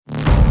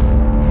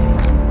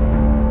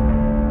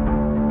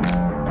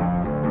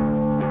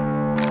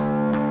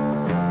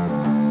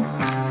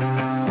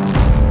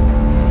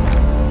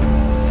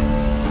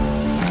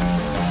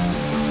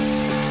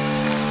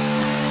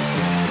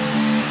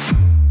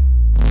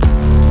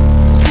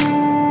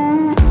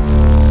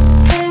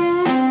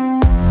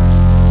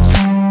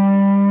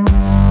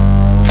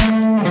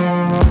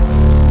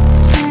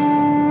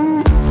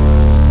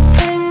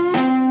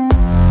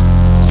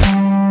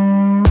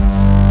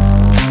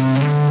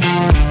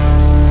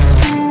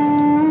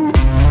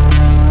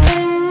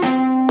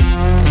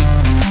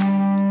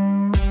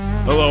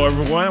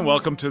everyone.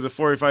 Welcome to the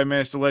 45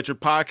 Minutes to Ledger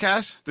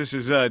podcast. This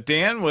is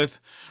Dan with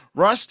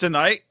Russ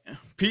tonight.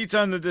 Pete's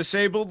on the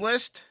disabled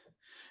list.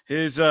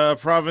 His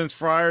Providence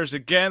Friars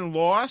again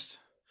lost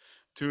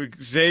to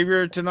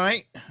Xavier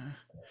tonight.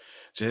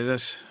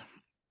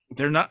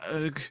 They're not.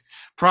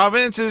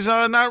 Providence is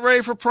not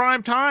ready for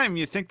prime time.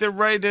 You think they're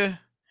ready to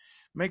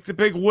make the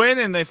big win,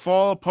 and they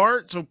fall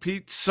apart. So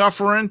Pete's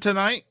suffering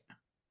tonight,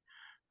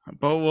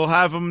 but we'll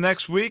have him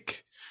next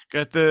week.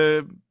 Get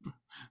the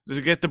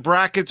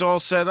brackets all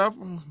set up,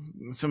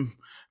 some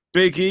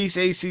Big East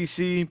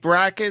ACC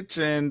brackets,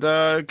 and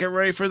get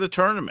ready for the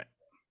tournament.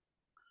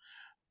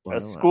 A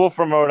school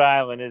from Rhode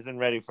Island isn't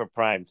ready for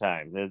prime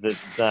time.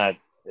 It's not.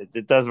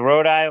 It does.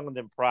 Rhode Island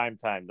and prime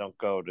time don't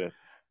go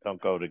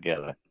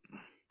together.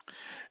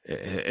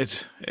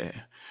 It's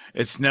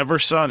never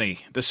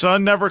sunny. The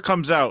sun never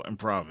comes out in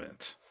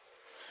Providence.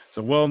 It's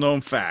a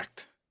well-known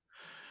fact.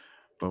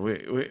 But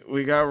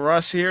we got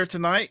Russ here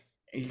tonight.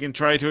 He can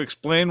try to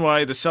explain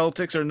why the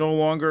Celtics are no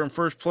longer in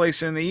first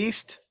place in the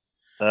East.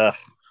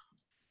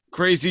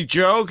 Crazy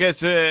Joe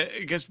gets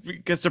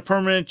a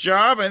permanent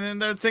job,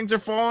 and then things are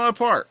falling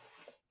apart.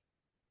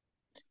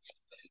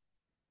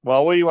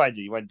 Well, what do you want to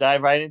do? You want to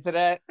dive right into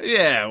that?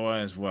 Yeah,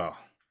 might as well.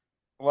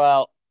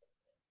 Well,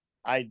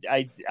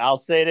 I'll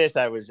say this: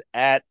 I was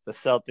at the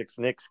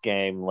Celtics-Knicks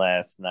game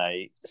last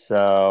night.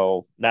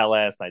 So not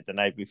last night, the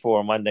night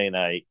before, Monday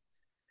night.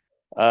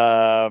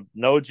 No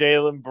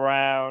Jaylen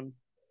Brown.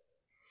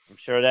 I'm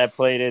sure that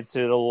played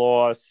into the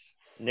loss.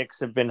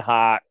 Knicks have been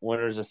hot.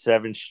 Winners of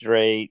 7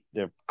 straight.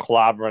 They're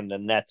clobbering the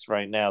Nets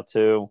right now,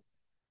 too.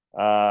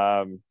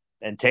 And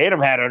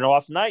Tatum had an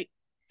off night.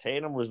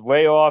 Tatum was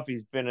way off.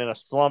 He's been in a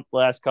slump the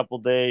last couple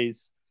of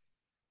days.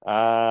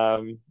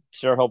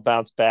 Sure he'll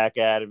bounce back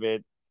out of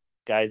it.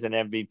 Guy's an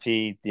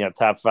MVP,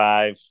 top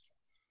 5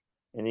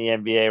 in the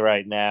NBA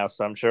right now.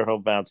 So I'm sure he'll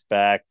bounce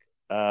back.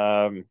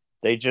 When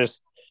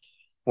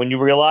you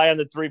rely on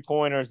the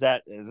 3-pointers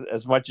that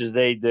as much as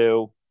they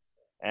do,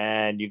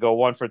 and you go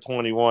 1 for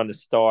 21 to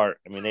start.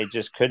 I mean, they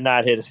just could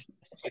not hit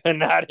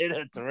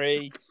a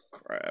 3.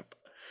 Crap.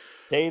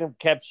 Tatum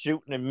kept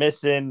shooting and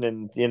missing,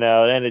 and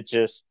then it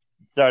just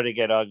started to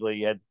get ugly.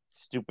 You had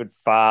stupid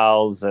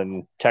fouls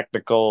and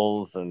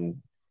technicals, and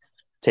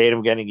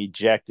Tatum getting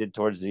ejected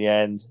towards the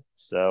end.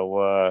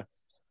 So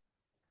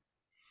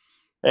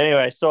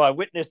anyway, so I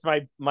witnessed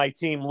my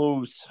team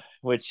lose,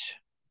 which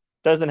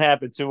doesn't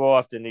happen too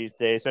often these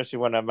days, especially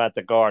when I'm at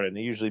the Garden.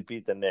 They usually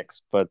beat the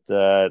Knicks, but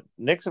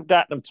Knicks have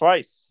gotten them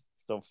twice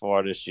so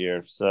far this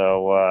year.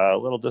 So a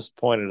little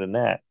disappointed in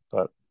that.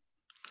 But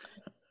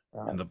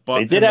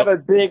they did have a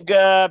big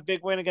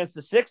win against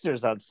the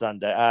Sixers on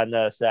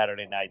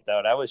Saturday night,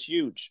 though. That was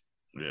huge.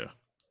 Yeah,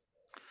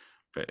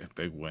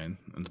 big win.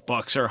 And the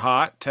Bucks are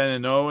hot,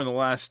 10-0 in the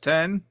last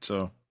 10.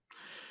 So,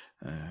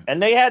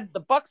 and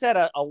the Bucks had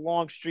a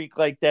long streak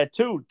like that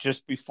too,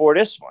 just before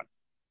this one.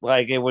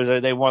 Like they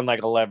won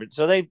like 11.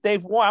 So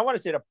they've won. I want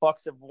to say the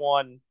Bucks have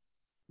won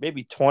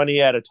maybe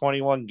 20 out of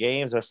 21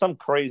 games or some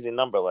crazy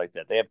number like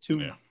that. They have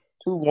two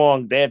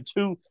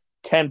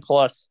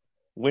 10+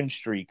 win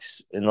streaks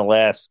in the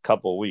last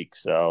couple of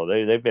weeks. So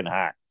they've been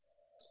hot.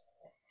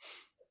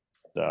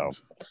 So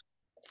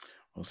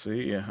we'll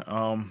see. Yeah.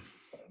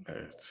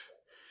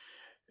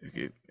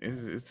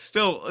 It's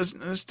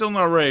still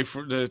not ready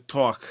to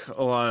talk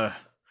a lot of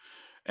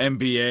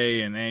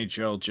NBA and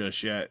NHL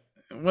just yet.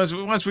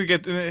 Once we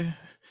get to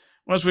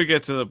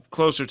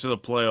closer to the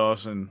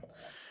playoffs and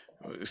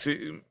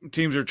see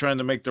teams are trying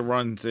to make the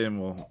runs in,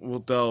 we'll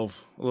delve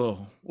a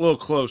little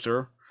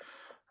closer.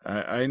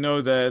 I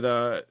know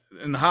that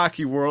in the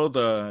hockey world,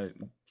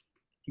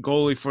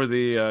 goalie for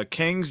the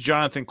Kings,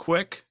 Jonathan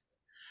Quick,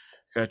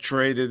 got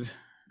traded,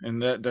 and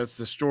that's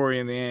the story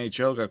in the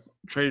NHL. Got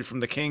traded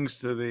from the Kings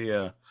to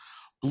the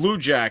Blue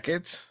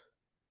Jackets,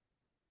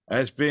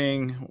 as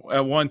being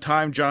at one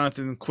time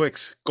Jonathan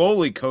Quick's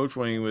goalie coach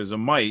when he was a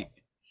Mite.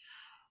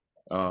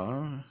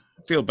 I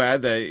feel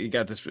bad that he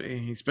got this.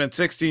 He spent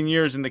 16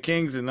 years in the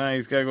Kings, and now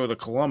he's got to go to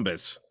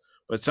Columbus.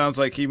 But it sounds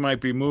like he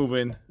might be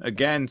moving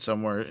again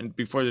somewhere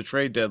before the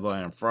trade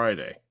deadline on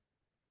Friday.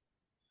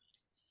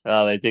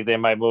 Oh, they think they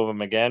might move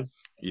him again?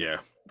 Yeah,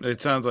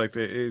 it sounds like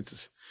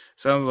it's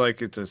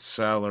a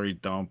salary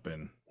dump,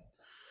 and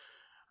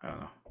I don't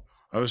know.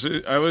 I was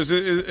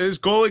his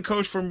goalie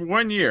coach for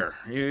 1 year.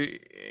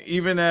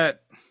 Even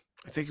at,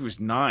 I think he was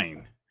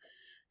 9.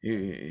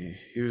 He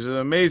was an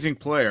amazing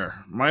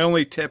player. My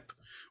only tip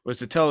was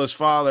to tell his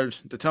father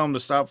to tell him to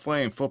stop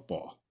playing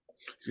football.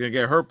 He's gonna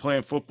get hurt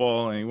playing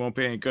football, and he won't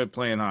be any good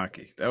playing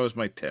hockey. That was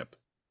my tip.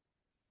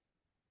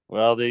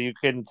 Well, you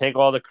couldn't take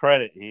all the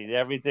credit.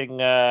 Everything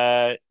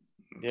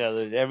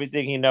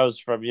he knows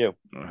from you.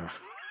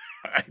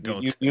 I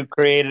don't. You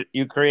created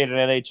an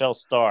NHL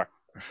star.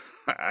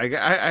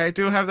 I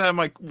do have that in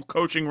my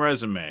coaching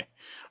resume.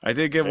 I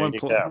did get one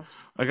player.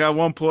 I got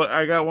one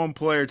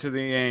player to the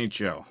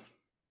NHL.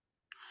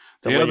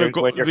 So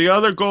the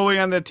other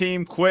goalie on the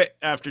team quit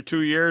after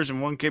 2 years,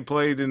 and one kid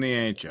played in the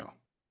NHL.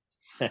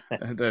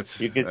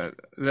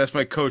 That's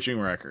my coaching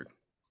record.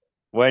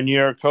 when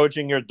you're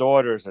coaching your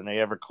daughters and they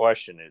ever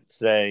question it,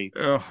 say,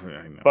 Oh, yeah,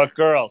 I know. "But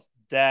girls,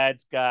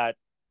 Dad's got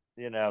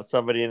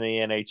somebody in the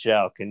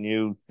NHL. Can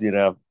you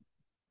th-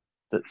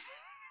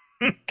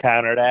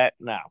 counter that?"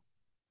 No,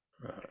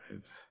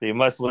 It's, you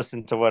must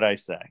listen to what I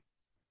say.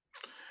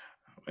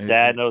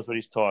 Dad it, knows what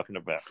he's talking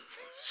about.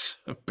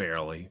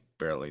 barely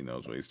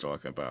knows what he's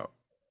talking about.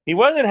 He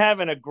wasn't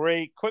having a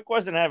great. Quick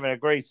wasn't having a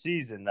great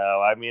season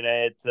though. I mean,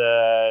 I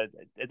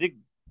think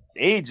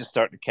age is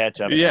starting to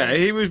catch up to Yeah,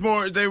 him. he was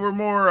more. They were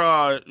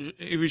more.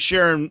 He was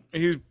sharing.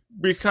 He was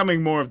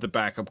becoming more of the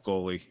backup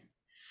goalie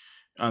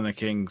on the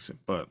Kings,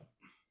 but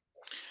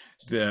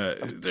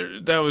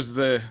that was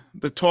the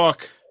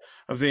talk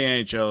of the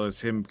NHL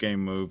is him getting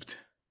moved.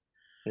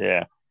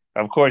 Yeah,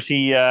 of course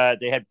they had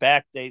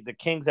the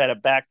Kings had a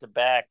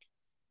back-to-back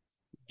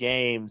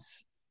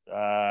games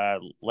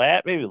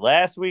maybe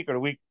last week or the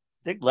week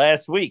I think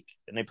last week,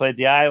 and they played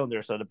the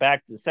Islanders. So the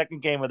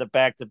second game of the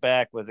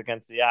back-to-back was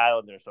against the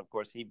Islanders. So of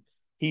course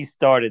he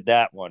started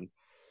that one,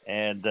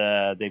 and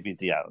they beat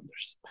the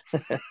Islanders.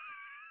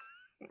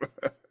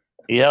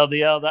 He held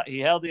the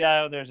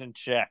Islanders in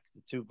check,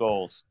 the 2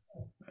 goals.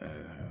 Uh,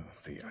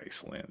 the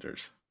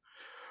Icelanders.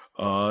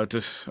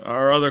 Just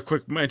our other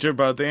quick mention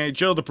about the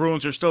NHL. The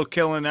Bruins are still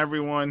killing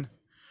everyone.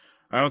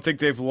 I don't think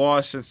they've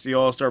lost since the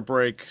All Star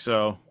break,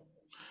 so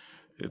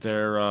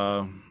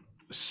they're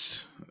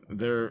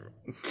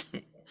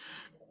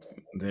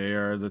they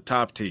are the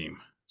top team.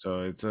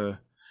 So it's an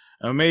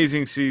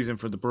amazing season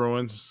for the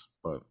Bruins,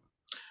 but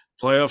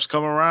playoffs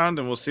come around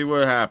and we'll see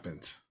what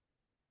happens.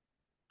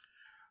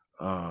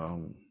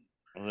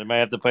 They might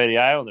have to play the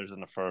Islanders in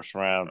the first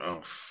round.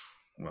 Oh,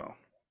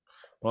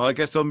 well, I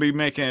guess they'll be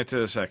making it to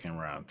the second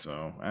round.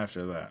 So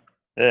after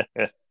that,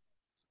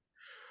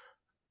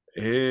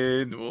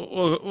 and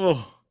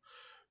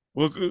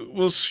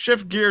we'll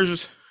shift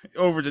gears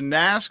over to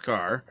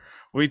NASCAR.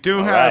 We do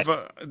All have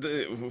right.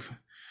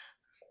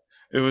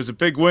 it was a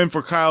big win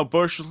for Kyle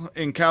Busch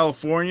in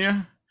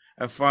California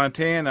at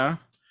Fontana.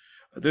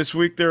 This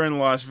week they're in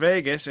Las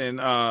Vegas, and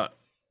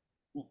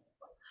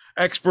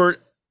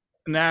expert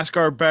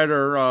NASCAR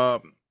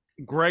bettor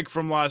Greg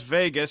from Las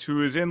Vegas,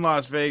 who is in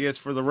Las Vegas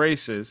for the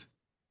races,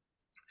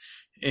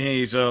 and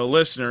he's a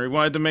listener. He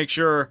wanted to make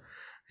sure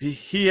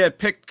he had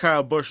picked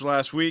Kyle Busch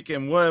last week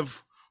and would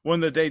have won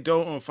the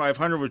Daytona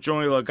 500 with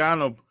Joey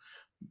Logano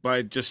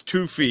by just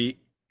 2 feet.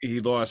 He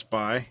lost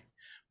by,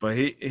 but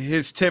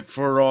his tip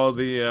for all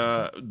the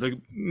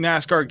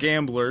NASCAR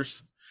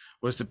gamblers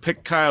was to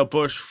pick Kyle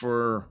Busch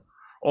for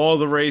all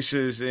the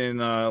races in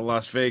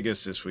Las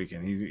Vegas this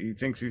weekend. He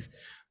thinks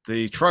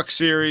the Truck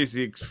Series,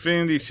 the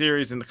Xfinity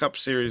Series, and the Cup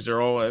Series are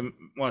all in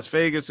Las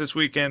Vegas this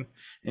weekend.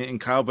 And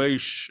Kyle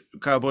Busch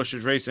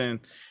is racing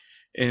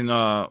in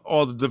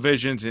all the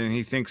divisions, and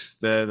he thinks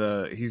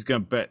that he's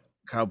going to bet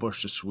Kyle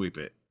Busch to sweep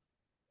it.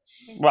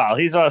 Well,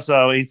 he's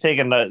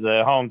taking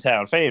the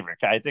hometown favorite.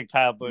 I think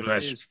Kyle Busch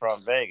is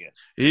from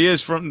Vegas. He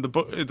is from the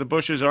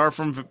Bushes are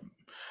from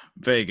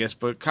Vegas,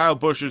 but Kyle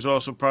Busch is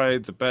also probably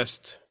the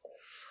best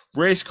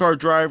race car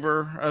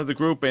driver of the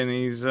group, and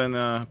he's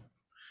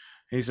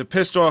a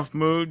pissed off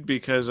mood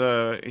because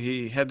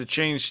he had to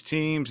change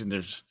teams, and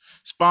there's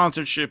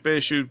sponsorship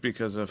issues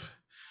because of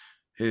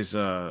his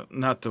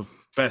not the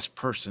best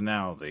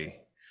personality,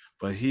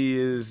 but he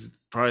is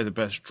probably the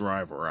best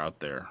driver out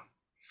there.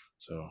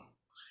 So,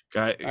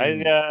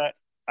 I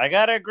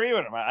gotta agree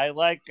with him. I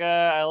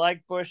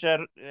like Busch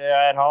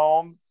at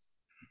home.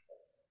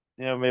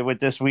 With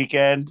this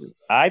weekend,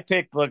 I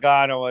picked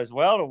Logano as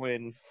well to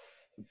win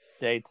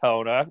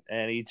Daytona,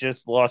 and he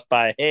just lost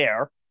by a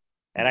hair.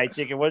 And I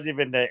think it wasn't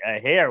even a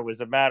hair; it was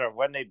a matter of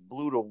when they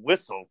blew the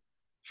whistle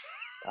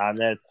on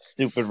that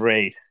stupid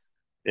race.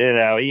 He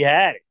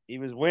had it. He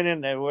was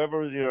winning, and whoever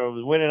was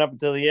winning up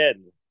until the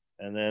end,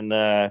 and then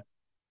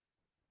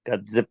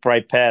got zipped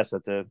right past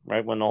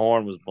right when the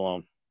horn was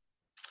blown.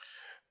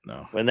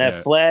 No, when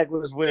that flag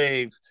was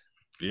waved.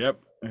 Yep,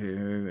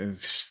 it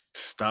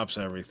stops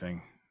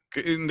everything,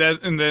 and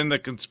then the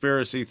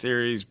conspiracy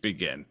theories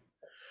begin.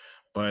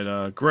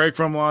 But Greg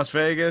from Las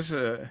Vegas,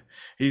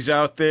 he's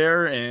out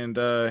there, and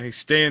he's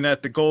staying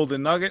at the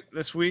Golden Nugget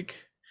this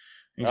week.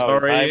 He's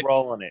already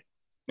rolling it.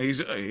 He's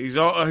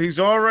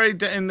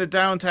already in the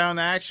downtown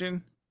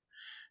action.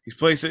 He's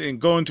placing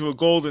and going to a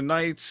Golden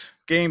Knights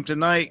game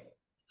tonight,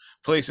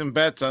 placing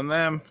bets on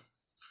them.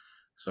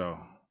 So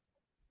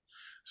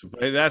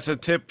that's a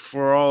tip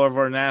for all of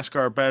our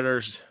NASCAR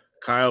bettors.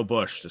 Kyle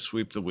Busch to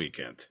sweep the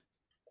weekend.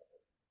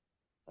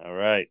 All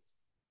right.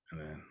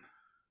 And then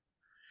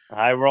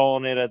high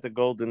rolling it at the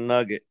Golden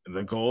Nugget.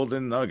 The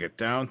Golden Nugget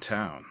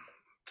downtown.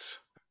 It's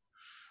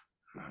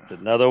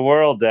another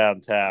world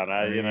downtown.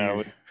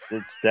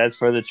 That's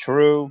for the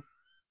true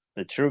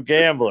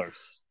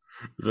gamblers.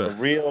 The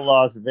real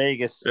Las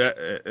Vegas.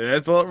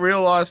 That's the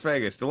real Las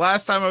Vegas. The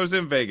last time I was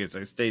in Vegas,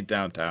 I stayed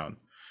downtown,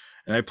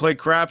 and I played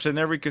craps in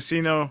every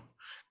casino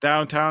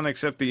downtown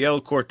except the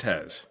El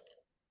Cortez.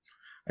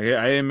 I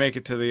didn't make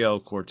it to the El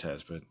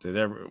Cortez, but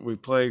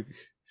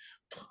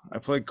I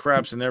played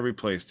craps in every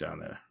place down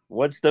there.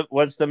 What's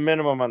the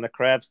minimum on the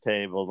craps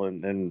table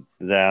in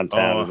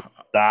downtown? Is Oh,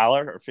 it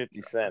 $1 or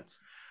 50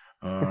 cents?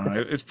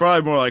 it's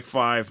probably more like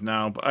 5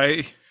 now.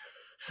 But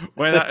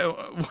when I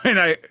when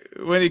I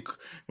when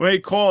he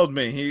called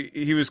me,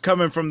 he was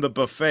coming from the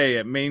buffet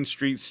at Main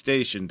Street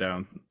Station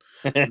down.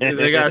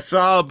 They got a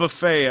solid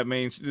buffet at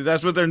Main.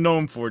 That's what they're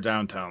known for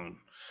downtown,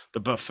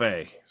 the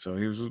buffet. So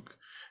he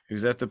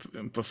was at the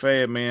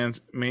buffet at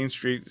Main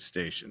Street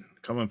Station,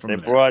 coming They from there.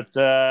 brought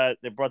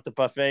the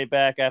buffet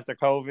back after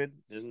COVID.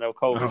 There's no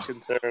COVID Oh,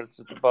 concerns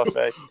at the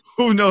buffet.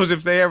 who knows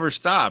if they ever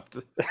stopped?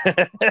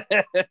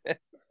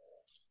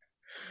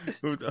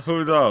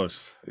 Who knows?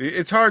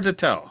 It's hard to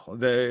tell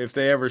if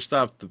they ever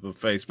stopped the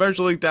buffet,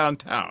 especially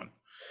downtown.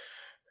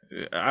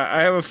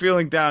 I have a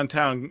feeling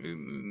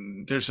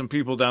downtown, there's some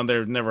people down there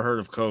who've never heard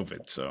of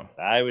COVID. So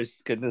I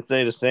was gonna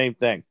say the same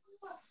thing.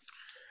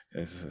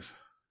 this is,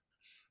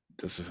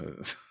 this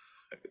is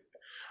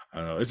I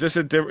don't know. It's just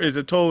it's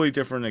a totally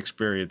different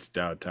experience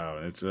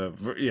downtown. It's a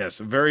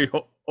very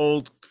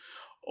old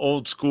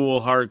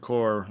school,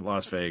 hardcore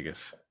Las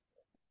Vegas.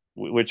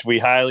 Which we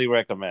highly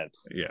recommend.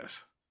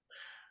 Yes.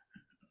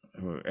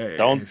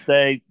 Don't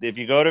stay if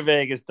you go to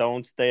Vegas.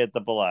 Don't stay at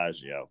the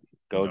Bellagio.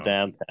 Go No.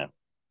 downtown.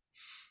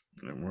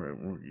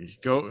 We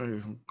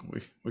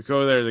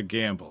go there to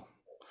gamble.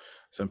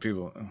 Some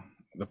people,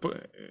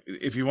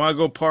 if you want to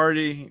go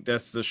party,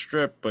 that's the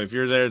Strip. But if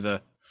you're there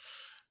to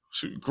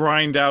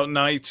grind out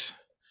nights,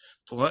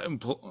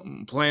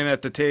 playing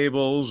at the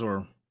tables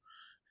or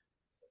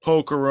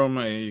poker room,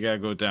 you gotta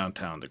go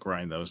downtown to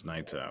grind those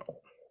nights out.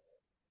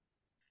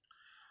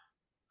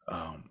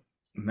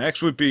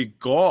 Next would be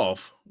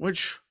golf,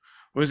 which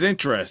was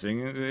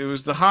interesting. It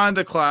was the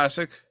Honda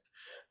Classic.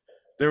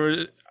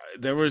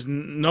 There was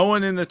no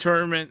one in the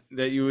tournament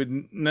that you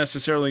would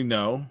necessarily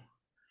know,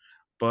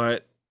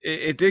 but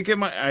it did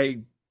get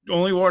I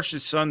only watched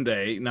it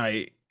Sunday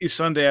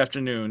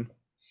afternoon,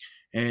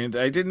 and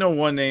I did know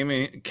one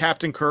name.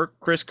 Captain Kirk,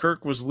 Chris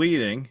Kirk, was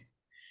leading,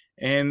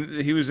 and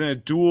he was in a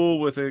duel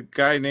with a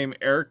guy named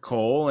Eric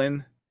Cole,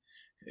 and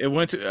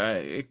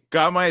it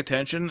got my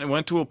attention. It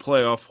went to a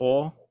playoff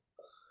hole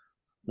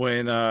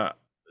when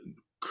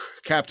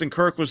Captain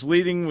Kirk was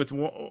leading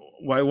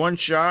by one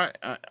shot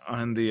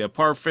on the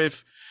par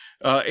 5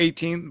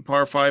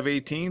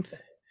 18th,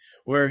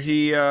 where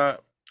he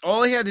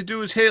all he had to do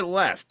was hit it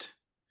left.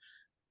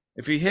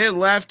 If he hit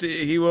left,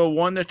 he would have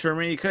won the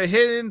tournament. He could have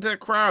hit into the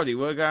crowd. He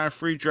would have got a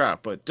free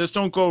drop. But just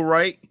don't go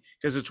right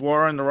because it's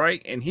water on the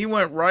right. And he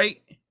went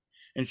right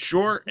and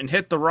short and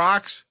hit the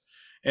rocks.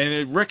 And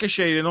it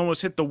ricocheted and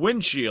almost hit the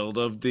windshield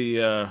of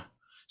the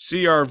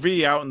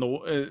CRV out in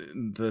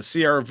the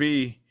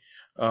CRV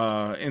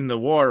in the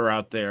water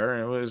out there.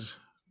 And it was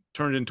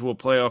turned into a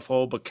playoff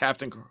hole. But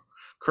Captain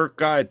Kirk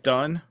got it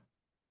done.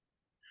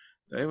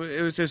 It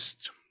was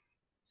just...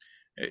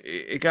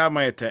 It got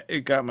my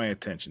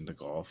attention, the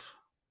golf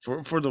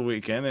for the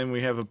weekend, and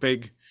we have a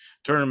big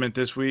tournament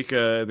this week,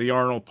 the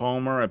Arnold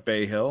Palmer at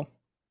Bay Hill,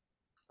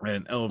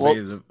 and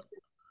elevated.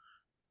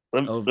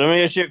 Let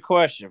me ask you a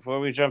question before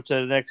we jump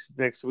to the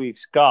next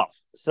week's golf.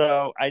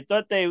 So I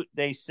thought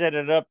they set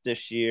it up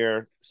this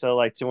year so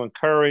like to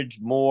encourage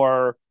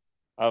more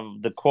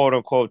of the quote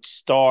unquote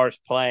stars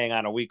playing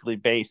on a weekly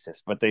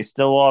basis, but they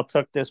still all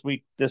took this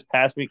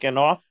past weekend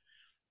off.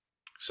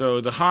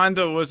 So the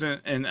Honda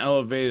wasn't an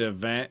elevated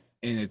event,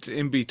 and it's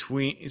in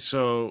between.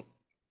 So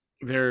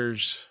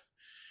there's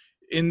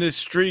in this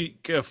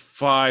streak of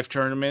 5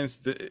 tournaments,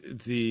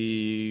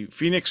 the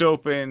Phoenix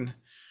Open,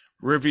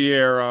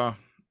 Riviera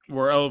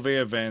were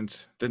elevated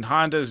events. Then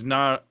Honda is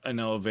not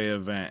an elevated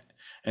event,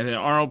 and then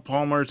Arnold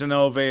Palmer is an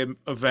elevated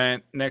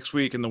event next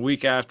week, and the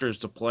week after is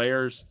the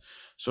Players.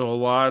 So a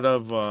lot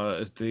of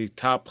the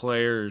top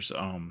players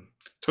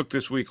took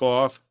this week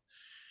off,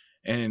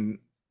 and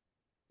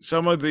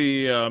some of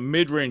the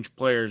mid-range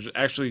players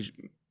actually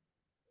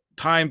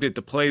timed it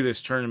to play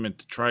this tournament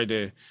to try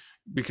to,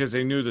 because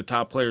they knew the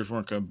top players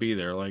weren't going to be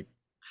there. Like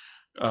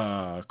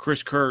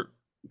Chris Kirk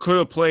could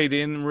have played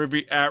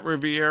at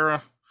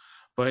Riviera,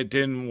 but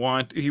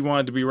he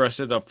wanted to be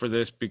rested up for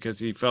this because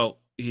he felt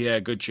he had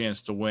a good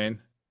chance to win,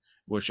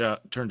 which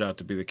turned out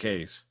to be the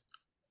case.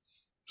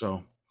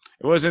 So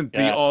it wasn't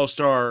the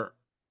all-star.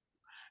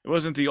 It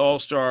wasn't the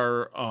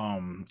all-star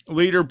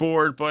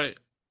leaderboard, but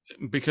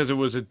because it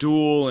was a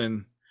duel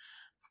and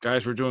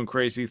guys were doing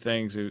crazy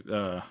things, it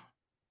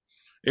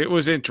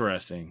was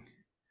interesting.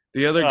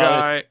 The other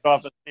guy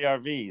off of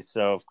CRV,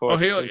 so of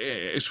course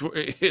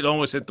it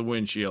almost hit the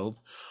windshield.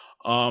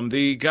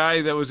 The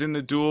guy that was in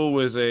the duel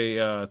was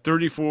a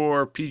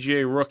 34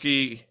 PGA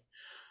rookie,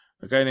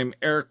 a guy named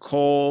Eric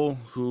Cole,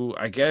 who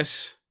I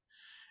guess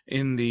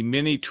in the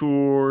mini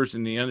tours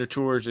and the under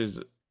tours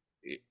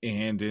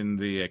and in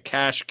the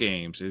cash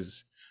games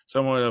is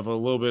somewhat of a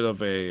little bit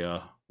of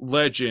a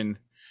legend,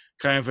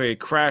 kind of a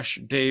Crash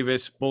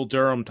Davis, Bull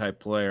Durham type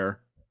player,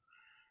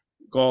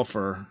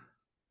 golfer,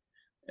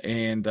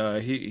 and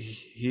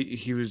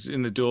he was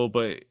in the duel,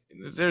 but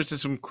there's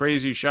just some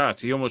crazy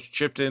shots. He almost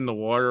chipped in the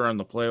water on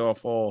the playoff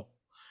hole,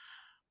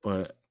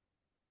 but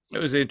It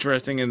was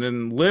interesting. And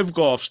then Live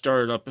Golf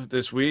started up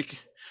this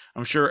week.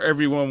 I'm sure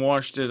everyone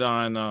watched it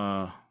on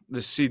the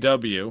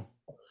CW.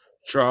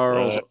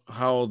 Charles Uh,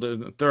 Howell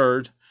the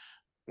third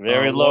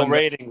very low won the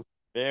ratings.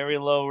 Very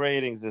low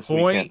ratings this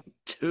weekend. point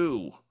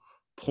two,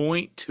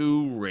 point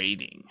two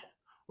rating,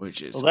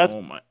 which is Well, that's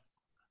oh my.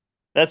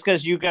 that's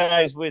because you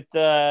guys with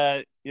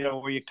where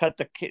you cut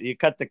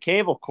the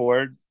cable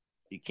cord,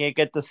 you can't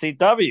get the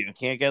CW, you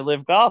can't get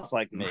Live Golf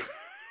like me.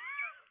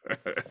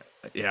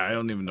 Yeah, I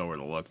don't even know where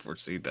to look for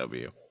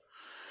CW.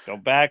 Go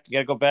back, you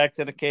gotta go back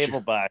to the cable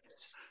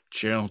box.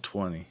 Channel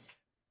 20.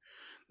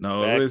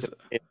 No, it Back to was the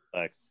cable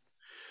box.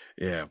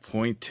 yeah,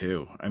 point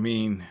two. I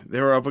mean,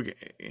 they were up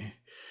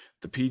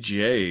the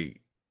PGA,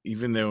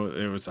 even though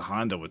there was a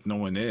Honda with no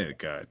one in it,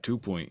 got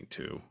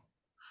 2.2,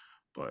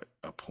 but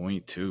a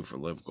point two for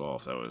Live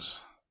Golf. That was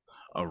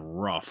a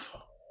rough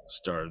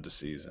start of the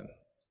season,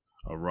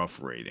 a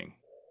rough rating.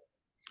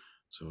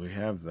 So we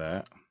have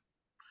that,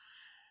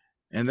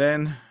 and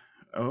then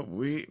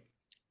we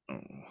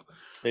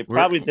They we're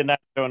probably did not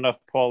show enough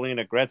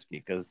Paulina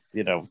Gretzky because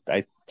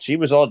she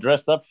was all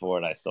dressed up for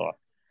it. I saw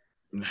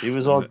she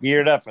was all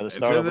geared up for the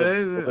start of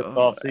the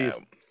golf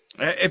season.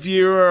 If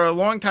you're a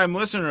longtime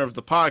listener of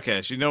the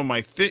podcast, you know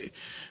my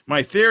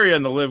theory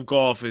on the Live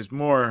Golf is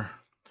more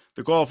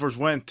the golfers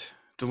went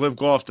to Live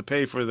Golf to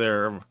pay for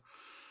their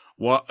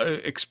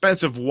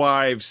expensive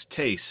wives'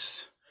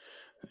 tastes.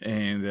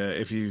 And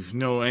if you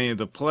know any of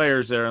the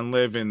players there and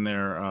live in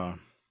their,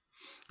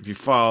 if you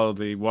follow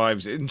the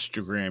wives'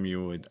 Instagram,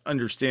 you would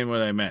understand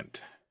what I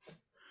meant.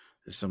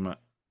 There's some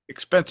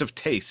expensive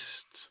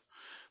tastes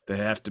that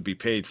have to be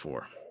paid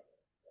for.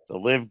 The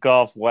Live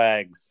Golf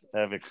wags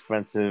have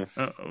expensive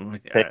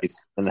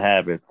tastes and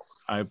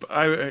habits. I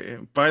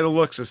by the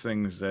looks of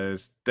things, that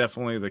is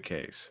definitely the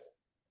case.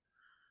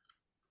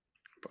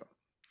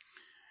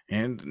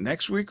 And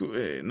next week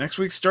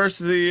starts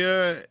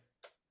the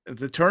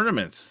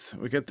tournaments.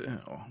 We get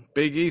the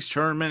Big East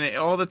tournament,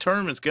 all the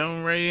tournaments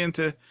going right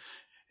into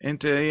the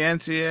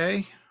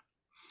NCAA.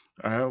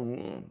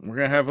 We're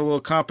gonna have a little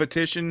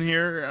competition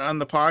here on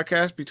the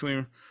podcast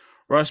between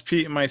Russ,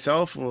 Pete, and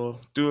myself.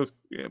 We'll do it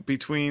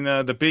between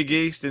the Big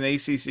East and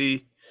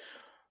ACC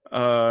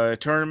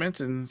tournaments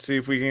and see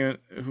if we can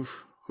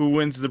who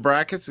wins the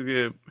brackets.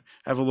 We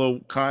have a little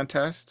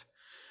contest.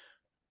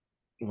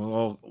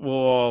 We'll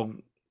all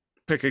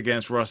pick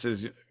against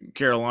Russ's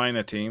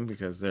Carolina team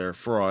because they're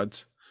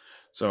frauds.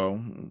 So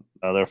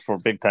they're for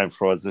big time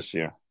frauds this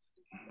year.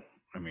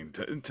 I mean,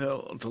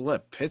 to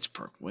let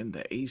Pittsburgh win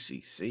the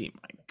ACC,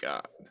 my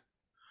God,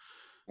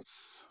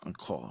 it's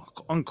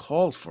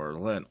uncalled for to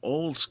let an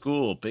old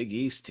school Big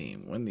East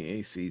team win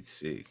the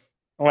ACC.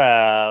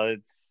 Well,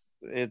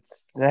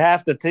 it's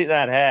half the team,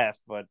 not half,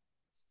 but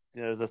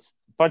there's a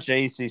bunch of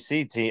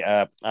ACC team.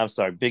 I'm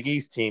sorry, Big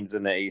East teams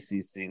in the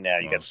ACC now.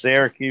 You got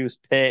Syracuse,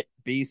 Pitt,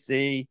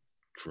 BC.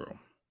 True.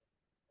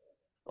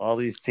 All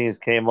these teams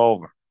came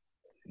over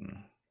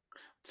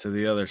to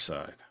the other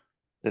side.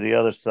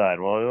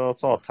 Well,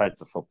 it's all tied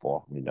to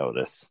football. We know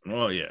this.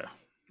 Well, yeah.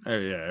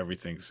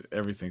 Everything's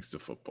to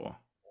football.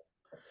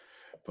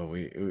 But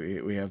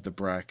we have the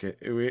bracket.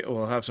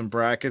 We'll have some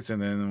brackets,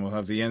 and then we'll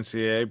have the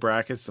NCAA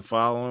brackets the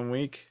following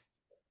week.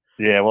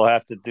 Yeah, we'll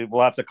have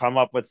to come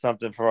up with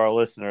something for our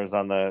listeners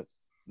on the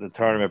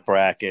tournament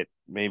bracket.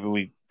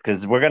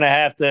 Because we're gonna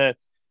have to.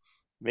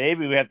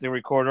 Maybe we have to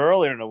record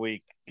earlier in the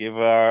week. Give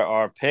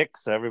our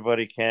picks.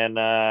 Everybody can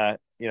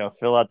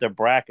fill out their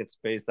brackets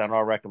based on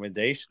our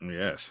recommendations.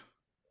 Yes,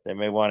 they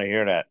may want to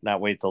hear that.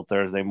 Not wait till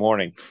Thursday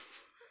morning.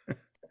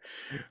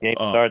 Game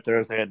start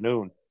Thursday at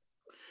noon.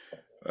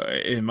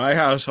 In my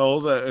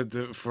household,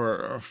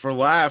 for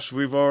laughs,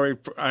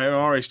 I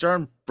already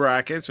started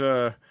brackets.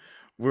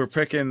 We're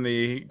picking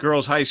the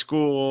girls' high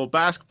school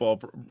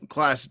basketball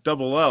class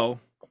LL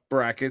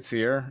brackets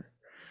here.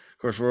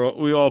 Of course,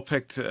 we all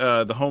picked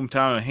the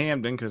hometown of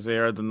Hamden because they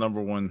are the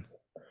number one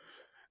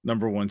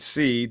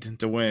seed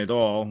to win it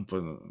all.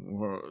 But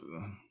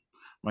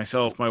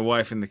myself, my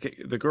wife, and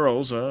the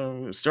girls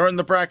starting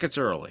the brackets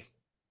early.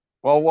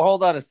 Well,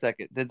 hold on a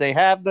second. Did they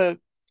have the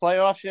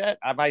playoffs yet?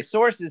 My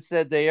sources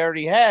said they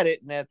already had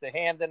it, and that the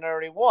Hamden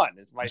already won.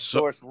 Is my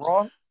source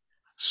wrong?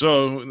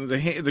 So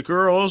the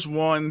girls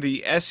won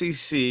the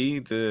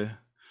SEC, the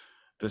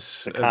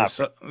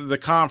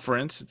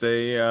conference.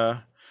 They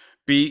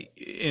beat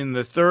in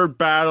the third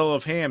battle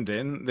of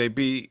Hamden. They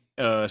beat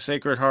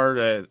Sacred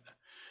Heart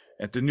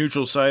at the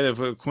neutral site of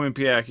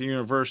Quinnipiac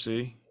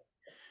University,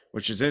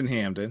 which is in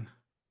Hamden.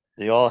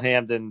 The All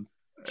Hamden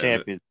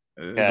champion.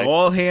 The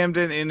All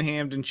Hamden in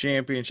Hamden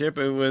championship.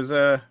 It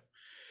was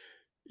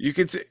you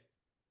could say,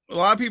 a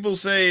lot of people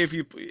say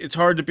it's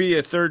hard to be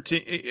a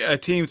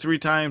team 3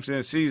 times in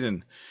a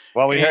season.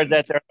 Well, we heard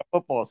that during the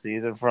football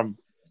season from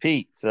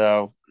Pete.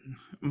 So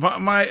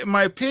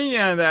my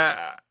opinion on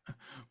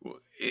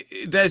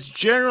that's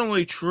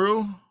generally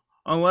true,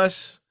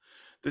 unless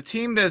the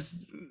team that's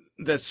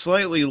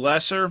slightly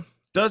lesser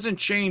doesn't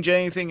change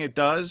anything it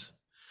does.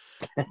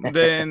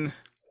 then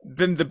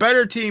the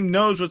better team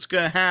knows what's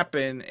going to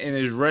happen and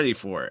is ready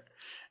for it,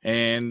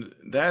 and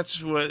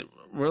that's what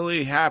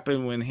really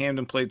happened when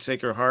Hamden played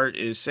Sacred Heart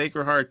is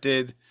Sacred Heart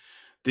did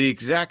the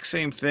exact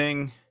same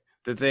thing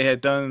that they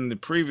had done in the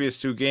previous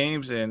two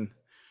games, and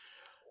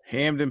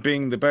Hamden,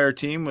 being the better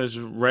team, was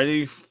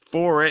ready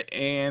for it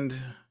and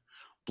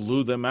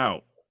blew them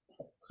out.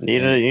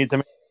 You And need to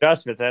make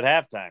adjustments at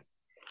halftime.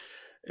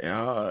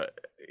 uh,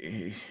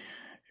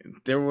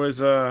 there was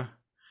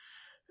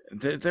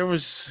there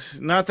was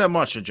not that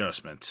much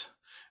adjustment.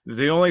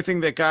 The only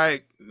thing that got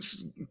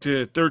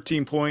to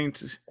 13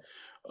 points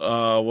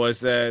was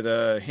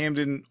that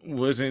Hamden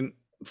wasn't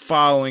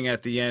fouling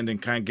at the end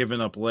and kind of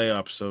giving up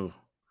layups, so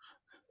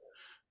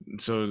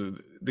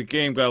the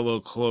game got a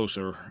little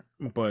closer,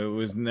 but it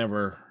was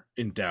never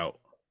in doubt.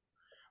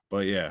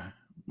 But yeah,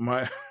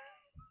 my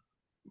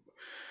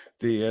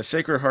the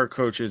Sacred Heart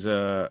coach is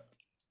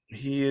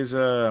he is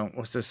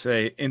what's to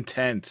say,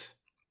 intense.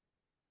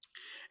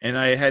 And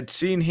I had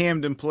seen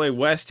Hamden play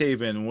West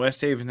Haven.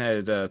 West Haven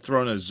had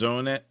thrown a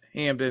zone at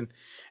Hamden,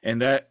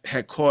 and that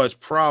had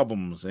caused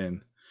problems.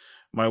 And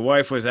my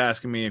wife was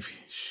asking me if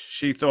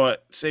she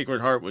thought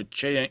Sacred Heart would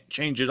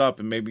change it up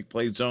and maybe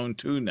play zone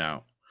 2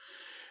 now.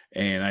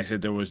 And I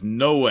said there was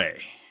no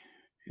way.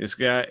 This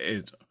guy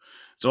is,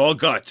 it's all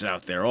guts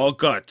out there, all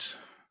guts.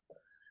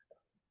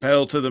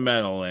 Pedal to the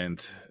metal,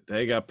 and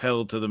they got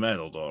pedal to the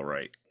metal, all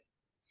right.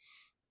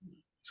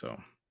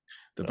 So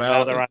the So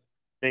now battle. they're on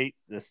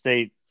the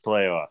state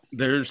playoffs.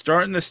 They're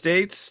starting the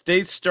states.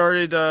 States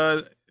started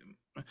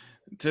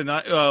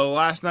tonight,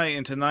 last night,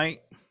 and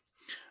tonight.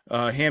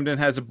 Hamden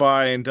has a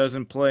bye and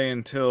doesn't play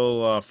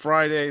until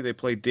Friday. They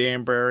play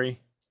Danbury.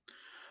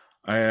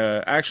 I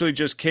actually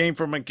just came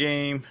from a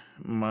game.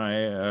 My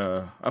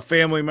a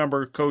family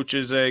member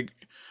coaches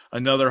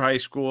another high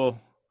school,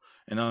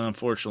 and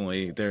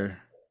unfortunately,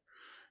 their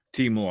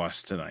team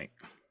lost tonight.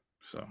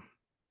 So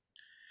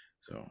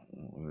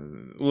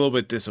a little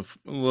bit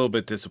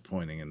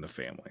disappointing in the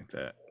family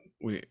that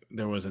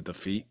there was a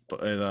defeat,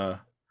 but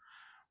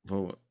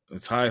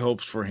it's high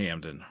hopes for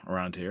Hamden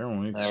around here. All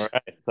right,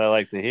 that's what I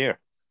like to hear.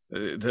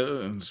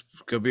 It's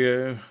gonna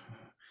be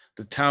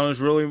the town is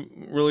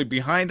really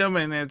behind them,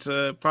 and it's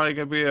probably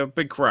gonna be a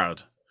big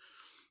crowd.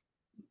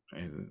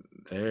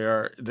 They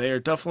are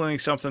definitely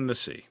something to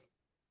see.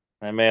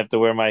 I may have to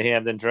wear my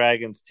Hamden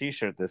Dragons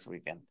T-shirt this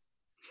weekend,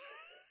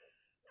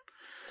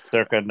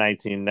 circa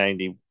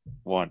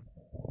 1991.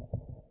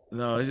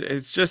 No,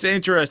 it's just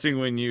interesting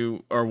when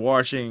you are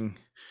watching.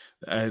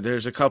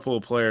 There's a couple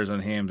of players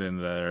on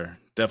Hamden that are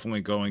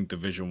definitely going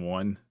Division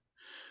 1.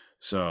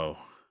 So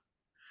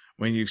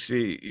when you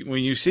see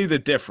the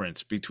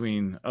difference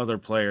between other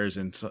players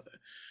and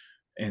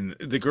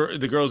the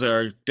girls that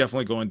are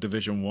definitely going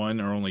Division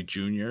 1 are only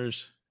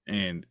juniors,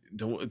 and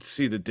to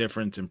see the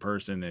difference in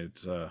person,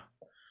 it's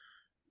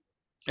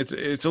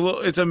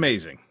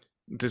amazing,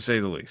 to say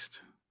the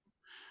least.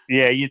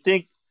 Yeah, you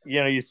think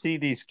you see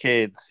these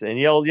kids, and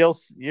you're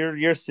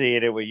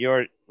seeing it with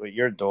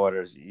your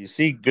daughters. You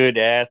see good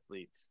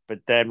athletes,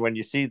 but then when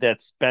you see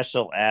that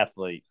special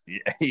athlete,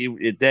 they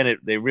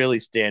really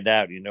stand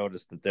out. You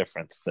notice the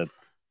difference.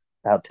 That's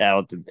how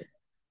talented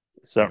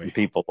certain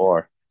people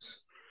are.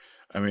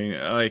 I mean,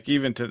 like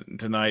even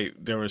tonight,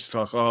 there was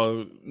talk.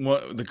 Oh,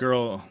 the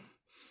girl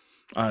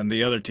on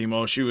the other team.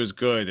 Oh, she was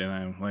good, and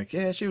I'm like,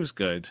 yeah, she was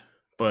good,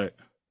 but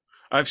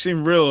I've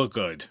seen real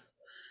good,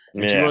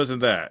 and she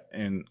wasn't that.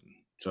 And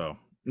so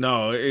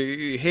no,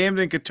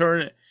 Hamden could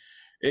turn it.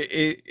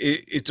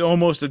 It's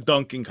almost a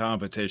dunking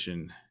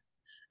competition.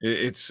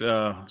 It's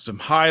some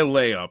high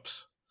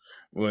layups,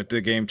 what the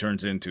game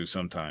turns into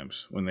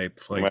sometimes when they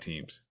play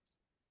teams.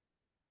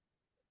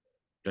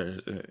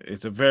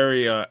 It's a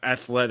very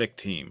athletic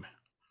team,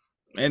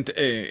 and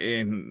they're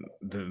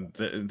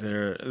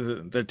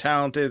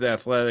talented,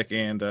 athletic,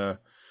 and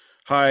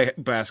high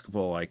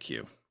basketball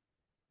IQ.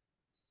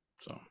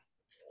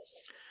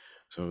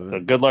 So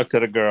good luck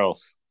to the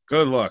girls.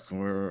 Good luck.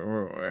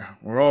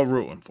 We're all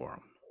rooting for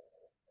them,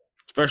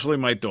 especially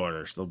my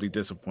daughters. They'll be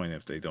disappointed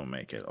if they don't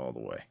make it all the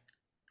way.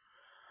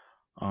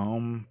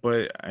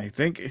 But I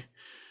think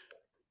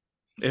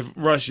if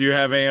Russ, you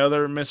have any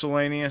other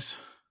miscellaneous?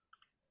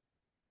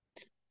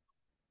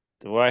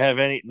 Do I have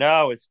any?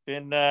 No, it's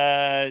been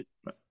no.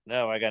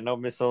 I got no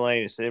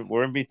miscellaneous.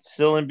 We're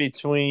still in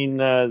between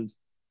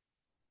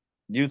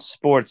youth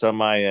sports on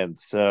my end,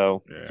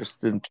 so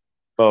just in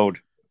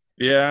mode.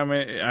 Yeah, I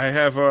mean, I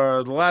have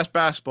the last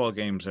basketball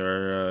games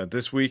are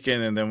this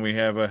weekend, and then we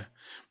have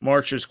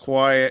March is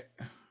quiet.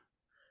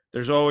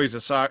 There's always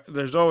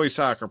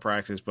soccer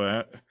practice,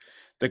 but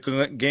the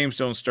games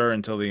don't start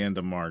until the end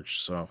of March,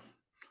 so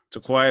it's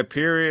a quiet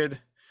period.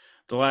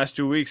 The last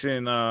 2 weeks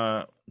in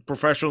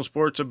professional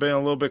sports have been a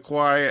little bit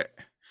quiet,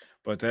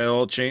 but that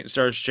all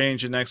starts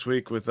changing next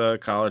week with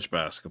college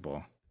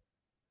basketball.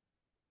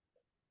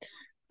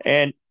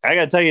 And I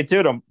got to tell you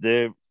too,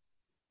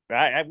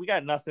 we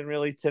got nothing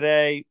really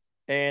today,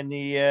 and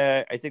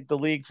I think the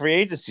league free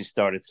agency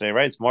started today,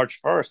 right? It's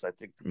March 1st, I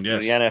think, for the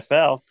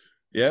NFL.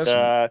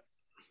 Yes.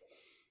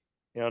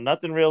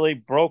 Nothing really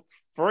broke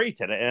free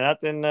today, and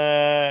nothing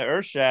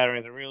earth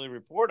shattering to really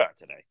report on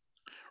today.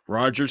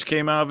 Rodgers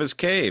came out of his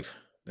cave.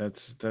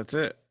 That's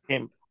it.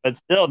 But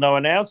still, no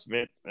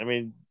announcement. I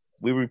mean,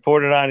 we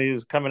reported on he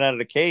was coming out of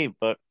the cave,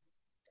 but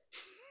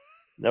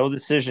no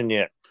decision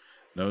yet.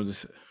 No,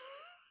 this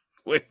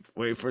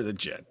wait for the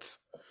Jets.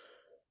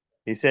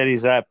 He said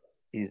he's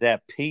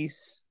at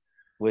peace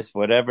with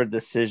whatever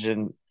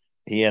decision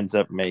he ends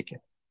up making.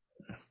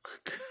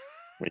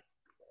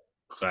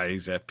 Glad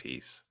he's at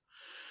peace.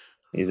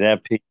 He's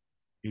at peace.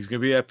 He's gonna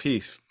be at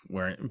peace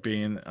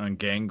being on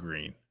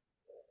gangrene.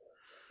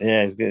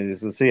 Yeah, he's good.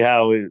 To see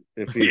how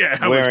if he's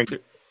Yeah, wearing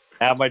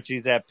how much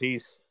he's at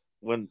peace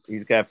when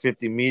he's got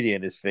 50 media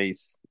in his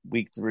face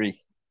week 3,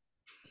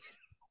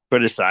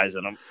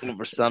 criticizing him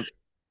over something.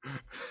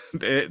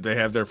 They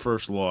have their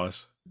first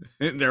loss.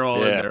 They're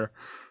all in Yeah, there.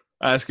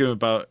 Ask him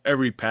about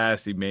every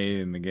pass he made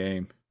in the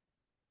game.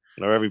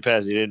 or every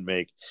pass he didn't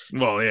make.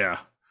 Well, yeah,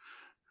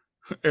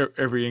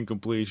 every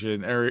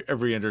incompletion,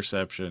 every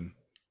interception.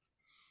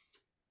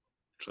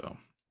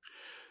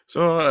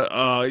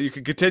 So you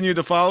can continue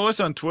to follow us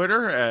on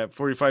Twitter at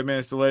 45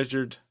 Minutes to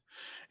Ledgered,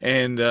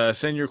 and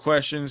send your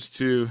questions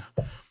to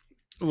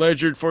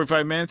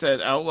ledgered45minutes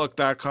at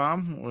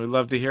outlook.com. We'd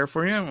love to hear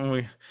from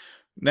you.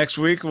 Next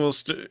week, we'll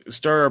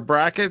start our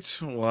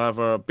brackets. We'll have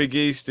a Big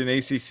East and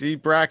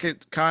ACC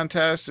bracket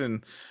contest,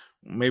 and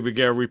maybe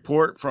get a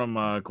report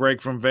from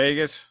Greg from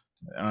Vegas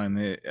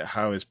on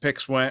how his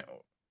picks went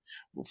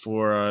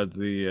for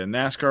the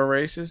NASCAR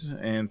races.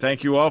 And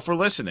thank you all for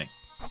listening.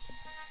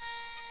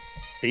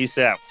 Peace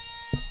out.